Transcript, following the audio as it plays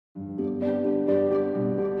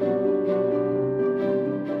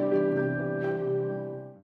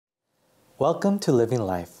Welcome to Living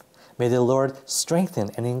Life. May the Lord strengthen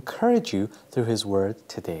and encourage you through His Word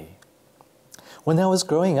today. When I was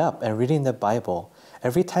growing up and reading the Bible,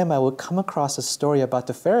 every time I would come across a story about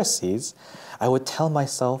the Pharisees, I would tell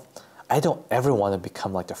myself, I don't ever want to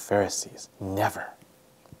become like the Pharisees. Never.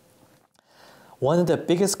 One of the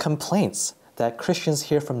biggest complaints that Christians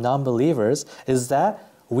hear from non-believers is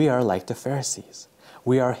that we are like the Pharisees.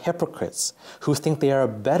 We are hypocrites who think they are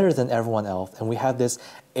better than everyone else, and we have this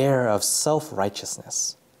air of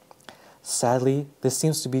self-righteousness. Sadly, this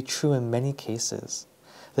seems to be true in many cases.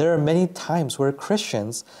 There are many times where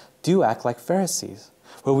Christians do act like Pharisees,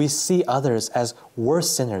 where we see others as worse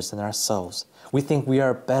sinners than ourselves. We think we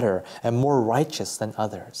are better and more righteous than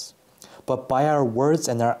others. But by our words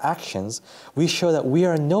and our actions, we show that we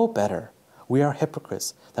are no better. We are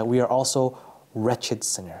hypocrites, that we are also wretched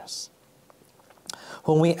sinners.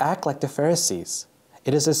 When we act like the Pharisees,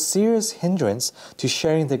 it is a serious hindrance to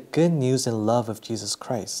sharing the good news and love of Jesus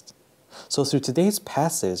Christ. So through today's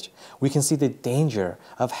passage, we can see the danger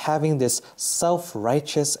of having this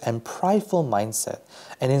self-righteous and prideful mindset,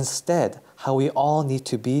 and instead how we all need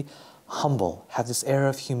to be humble, have this air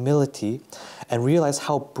of humility, and realize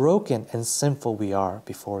how broken and sinful we are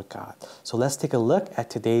before God. So let's take a look at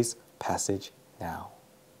today's passage now.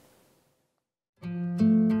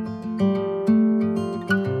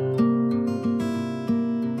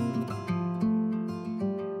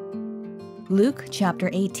 Luke chapter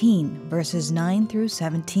 18, verses 9 through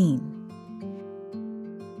 17.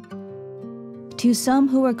 To some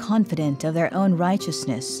who were confident of their own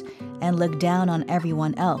righteousness and looked down on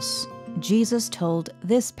everyone else, Jesus told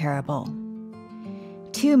this parable.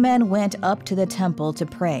 2 men went up to the temple to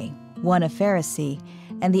pray, one a Pharisee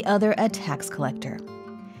and the other a tax collector.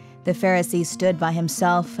 The Pharisee stood by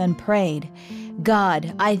himself and prayed,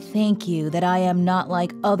 "God, I thank you that I am not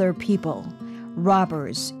like other people,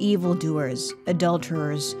 robbers, evildoers,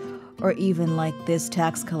 adulterers, or even like this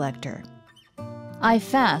tax collector. I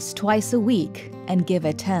fast twice a week and give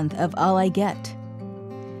a tenth of all I get."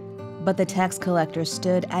 But the tax collector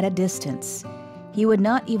stood at a distance. He would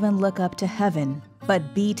not even look up to heaven,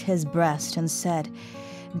 but beat his breast and said,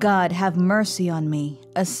 "God, have mercy on me,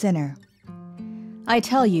 a sinner." I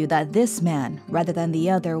tell you that this man, rather than the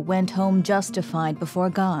other, went home justified before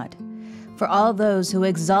God. For all those who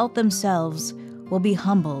exalt themselves will be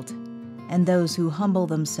humbled, and those who humble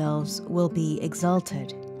themselves will be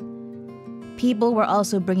exalted. People were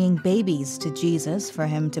also bringing babies to Jesus for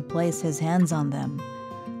him to place his hands on them.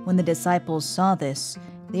 When the disciples saw this,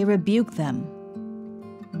 they rebuked them.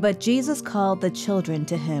 But Jesus called the children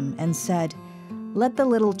to him and said, "Let the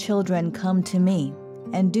little children come to me,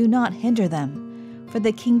 and do not hinder them, for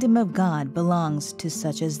the kingdom of God belongs to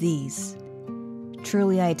such as these.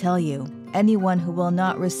 Truly I tell you, anyone who will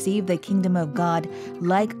not receive the kingdom of God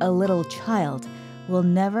like a little child will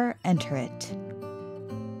never enter it."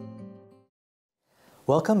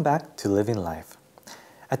 Welcome back to Living Life.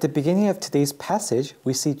 At the beginning of today's passage,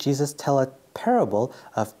 we see Jesus tell a parable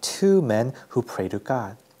of 2 men who pray to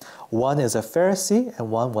God. One is a Pharisee and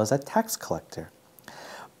one was a tax collector.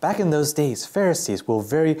 Back in those days, Pharisees were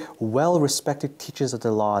very well-respected teachers of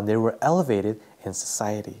the law, and they were elevated in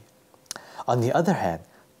society. On the other hand,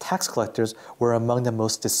 tax collectors were among the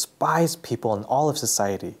most despised people in all of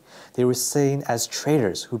society. They were seen as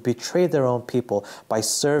traitors who betrayed their own people by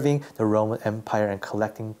serving the Roman Empire and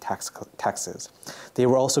collecting taxes. They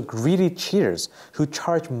were also greedy cheaters who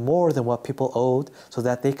charged more than what people owed so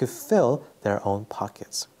that they could fill their own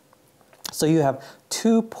pockets. So you have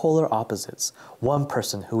 2 polar opposites, one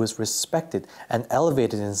person who is respected and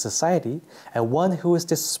elevated in society, and one who is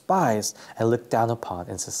despised and looked down upon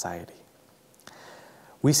in society.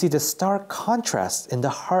 We see the stark contrast in the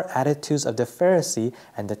heart attitudes of the Pharisee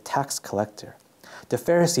and the tax collector. The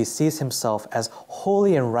Pharisee sees himself as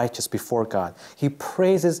holy and righteous before God. He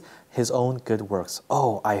praises his own good works.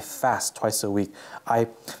 "Oh, I fast twice a week. I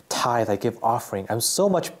tithe, I give offering. I'm so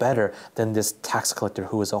much better than this tax collector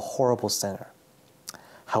who is a horrible sinner."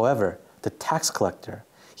 However, the tax collector,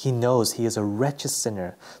 he knows he is a wretched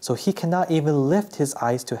sinner, so he cannot even lift his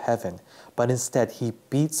eyes to heaven, but instead he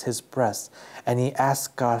beats his breast and he asks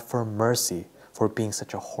God for mercy for being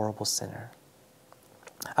such a horrible sinner.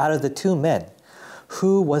 Out of the 2 men,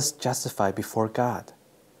 who was justified before God?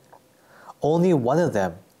 Only one of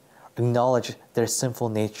them acknowledged their sinful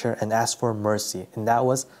nature and asked for mercy, and that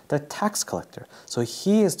was the tax collector. So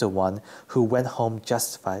he is the one who went home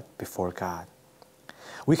justified before God.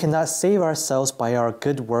 We cannot save ourselves by our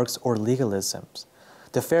good works or legalisms.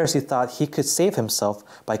 The Pharisee thought he could save himself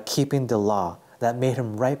by keeping the law that made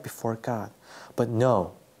him right before God. But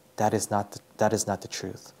no, that is not the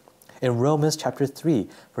truth. In Romans chapter 3,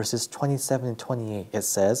 verses 27 and 28, it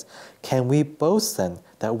says, "Can we boast then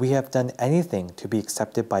that we have done anything to be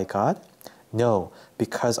accepted by God? No,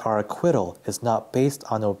 because our acquittal is not based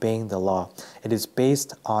on obeying the law. It is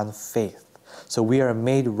based on faith. So we are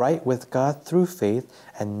made right with God through faith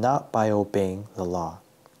and not by obeying the law."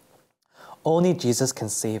 Only Jesus can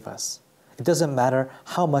save us. It doesn't matter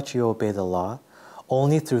how much you obey the law.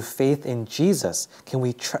 Only through faith in Jesus can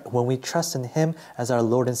when we trust in Him as our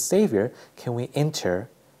Lord and Savior, can we enter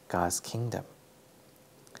God's kingdom.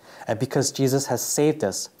 And because Jesus has saved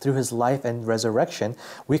us through His life and resurrection,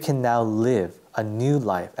 we can now live a new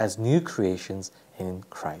life as new creations in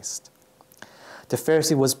Christ. The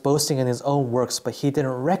Pharisee was boasting in his own works, but he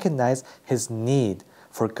didn't recognize his need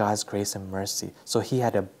for God's grace and mercy. So he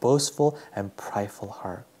had a boastful and prideful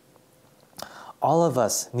heart. All of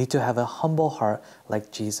us need to have a humble heart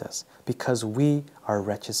like Jesus because we are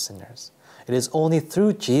wretched sinners. It is only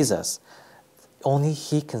through Jesus, only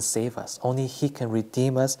He can save us. Only He can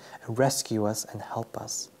redeem us, and rescue us, and help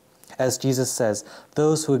us. As Jesus says,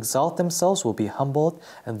 those who exalt themselves will be humbled,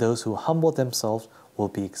 and those who humble themselves will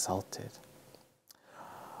be exalted.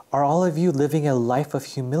 Are all of you living a life of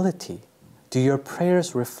humility? Do your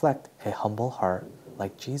prayers reflect a humble heart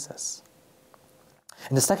like Jesus?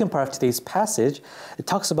 In the second part of today's passage, it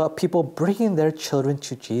talks about people bringing their children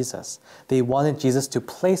to Jesus. They wanted Jesus to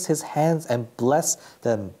place His hands and bless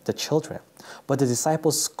them, the children. But the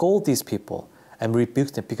disciples scold these people and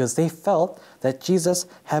rebuke them because they felt that Jesus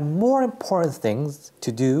had more important things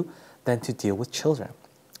to do than to deal with children.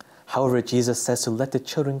 However, Jesus says to let the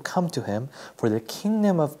children come to Him, for the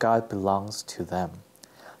kingdom of God belongs to them.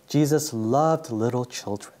 Jesus loved little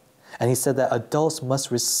children, and He said that adults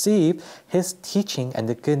must receive His teaching and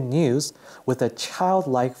the good news with a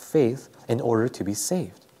childlike faith in order to be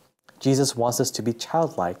saved. Jesus wants us to be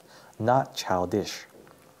childlike, not childish.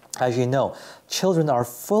 As you know, children are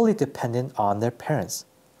fully dependent on their parents.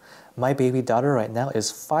 My baby daughter right now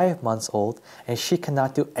is 5 months old, and she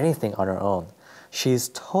cannot do anything on her own. She is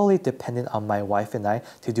totally dependent on my wife and I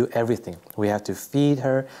to do everything. We have to feed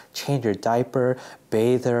her, change her diaper,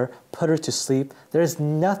 bathe her, put her to sleep. There is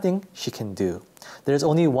nothing she can do. There's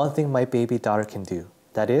only one thing my baby daughter can do.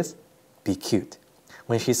 That is, be cute.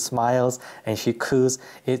 When she smiles and she coos,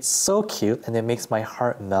 it's so cute and it makes my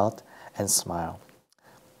heart melt and smile.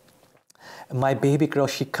 My baby girl,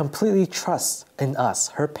 she completely trusts in us,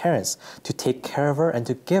 her parents, to take care of her and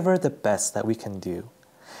to give her the best that we can do.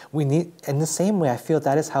 In the same way, I feel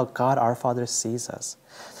that is how God our Father sees us.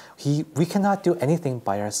 We cannot do anything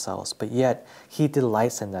by ourselves, but yet He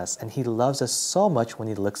delights in us and He loves us so much when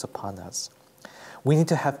He looks upon us. We need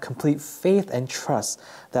to have complete faith and trust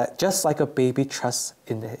that just like a baby trusts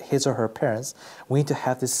in his or her parents, we need to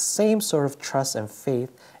have this same sort of trust and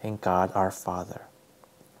faith in God our Father.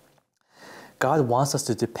 God wants us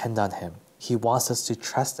to depend on Him. He wants us to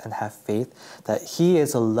trust and have faith that He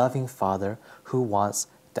is a loving Father who wants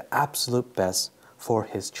the absolute best for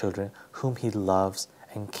His children, whom He loves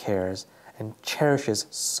and cares and cherishes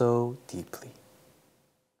so deeply.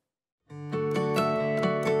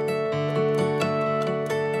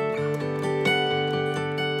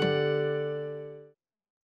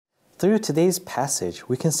 Through today's passage,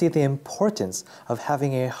 we can see the importance of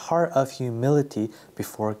having a heart of humility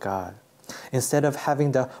before God. Instead of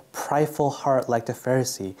having the prideful heart like the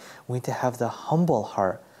Pharisee, we need to have the humble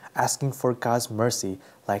heart, asking for God's mercy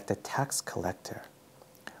like the tax collector.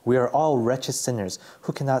 We are all wretched sinners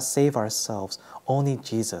who cannot save ourselves. Only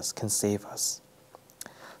Jesus can save us.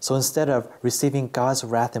 So instead of receiving God's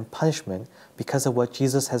wrath and punishment because of what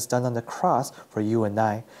Jesus has done on the cross for you and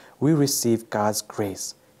I, we receive God's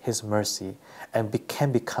grace, His mercy, and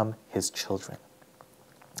can become His children.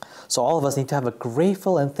 So all of us need to have a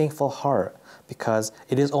grateful and thankful heart because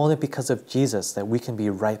it is only because of Jesus that we can be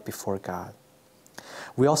right before God.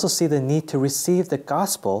 We also see the need to receive the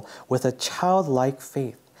gospel with a childlike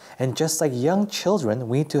faith. And just like young children,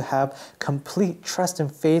 we need to have complete trust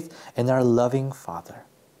and faith in our loving Father.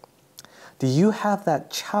 Do you have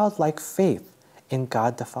that childlike faith in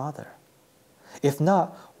God the Father? If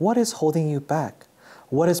not, what is holding you back?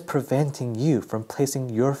 What is preventing you from placing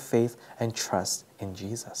your faith and trust in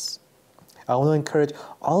Jesus? I want to encourage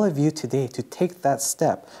all of you today to take that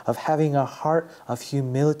step of having a heart of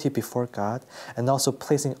humility before God and also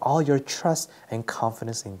placing all your trust and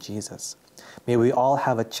confidence in Jesus. May we all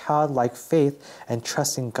have a childlike faith and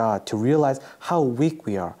trust in God to realize how weak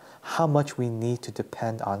we are, how much we need to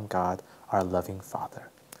depend on God, our loving Father.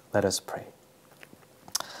 Let us pray.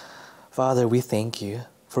 Father, we thank You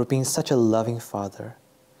for being such a loving Father.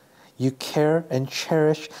 You care and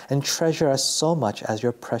cherish and treasure us so much as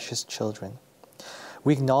Your precious children.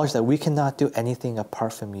 We acknowledge that we cannot do anything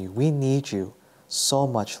apart from you. We need you so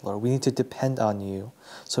much, Lord. We need to depend on you.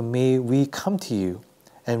 So may we come to you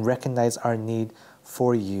and recognize our need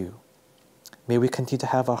for you. May we continue to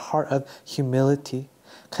have a heart of humility,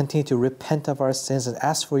 continue to repent of our sins and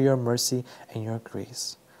ask for your mercy and your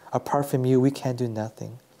grace. Apart from you, we can do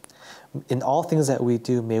nothing. In all things that we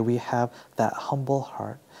do, may we have that humble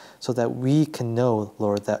heart so that we can know,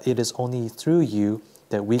 Lord, that it is only through you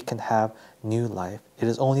that we can have new life. It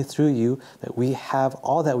is only through you that we have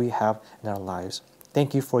all that we have in our lives.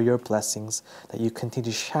 Thank you for your blessings that you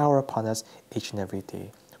continue to shower upon us each and every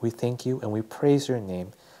day. We thank you and we praise your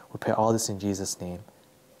name. We pray all this in Jesus' name.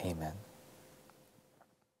 Amen.